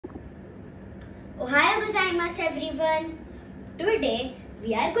Ohayou gozaimasu everyone. Today we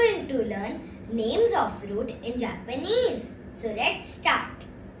are going to learn names of fruit in Japanese. So let's start.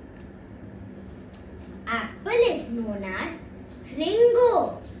 Apple is known as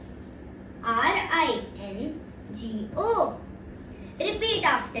Ringo. R-I-N-G-O. Repeat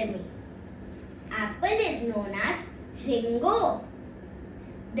after me. Apple is known as Ringo.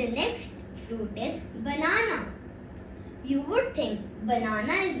 The next fruit is banana. You would think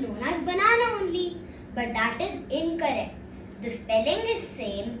banana is known as banana only, but that is incorrect. The spelling is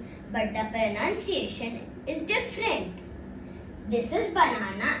same, but the pronunciation is different. This is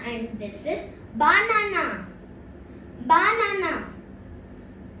banana and this is banana. Banana.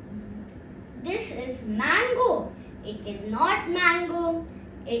 This is mango. It is not mango.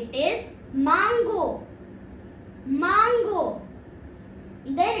 It is mango. Mango.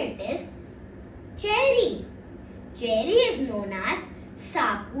 Then it is cherry. Cherry is known as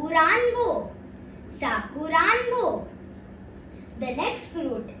sakuranbo. Sakuranbo. The next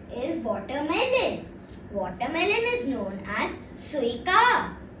fruit is watermelon. Watermelon is known as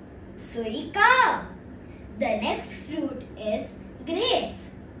suika. Suika. The next fruit is grapes.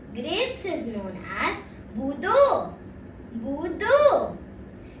 Grapes is known as budo. Budo.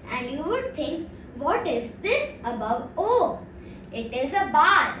 And you would think, what is this above O? It is a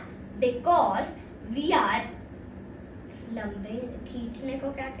bar because we are लंबे खींचने को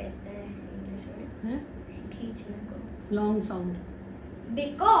क्या कहते हैं English में? खींचने को long sound.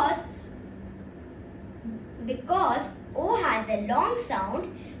 Because O has a long sound,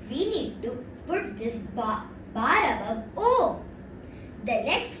 we need to put this bar above O. The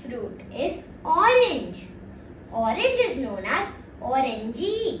next fruit is orange. Orange is known as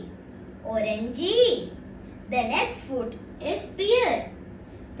orangey. Orangey. The next fruit is pear.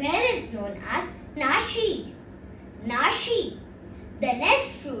 Pear is known as nashi. Nashi. The next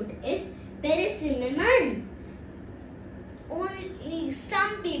fruit is persimmon. Only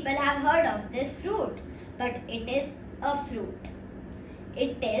some people have heard of this fruit, but it is a fruit.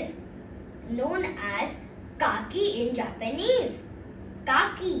 It is known as kaki in Japanese.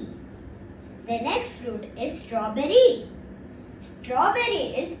 Kaki. The next fruit is strawberry.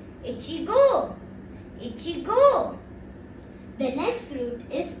 Strawberry is ichigo. Ichigo. The next fruit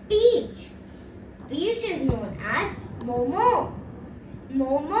is peach. Peach is known as momo.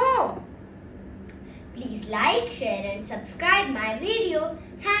 Momo. Please like, share and subscribe my video.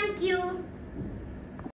 Thank you.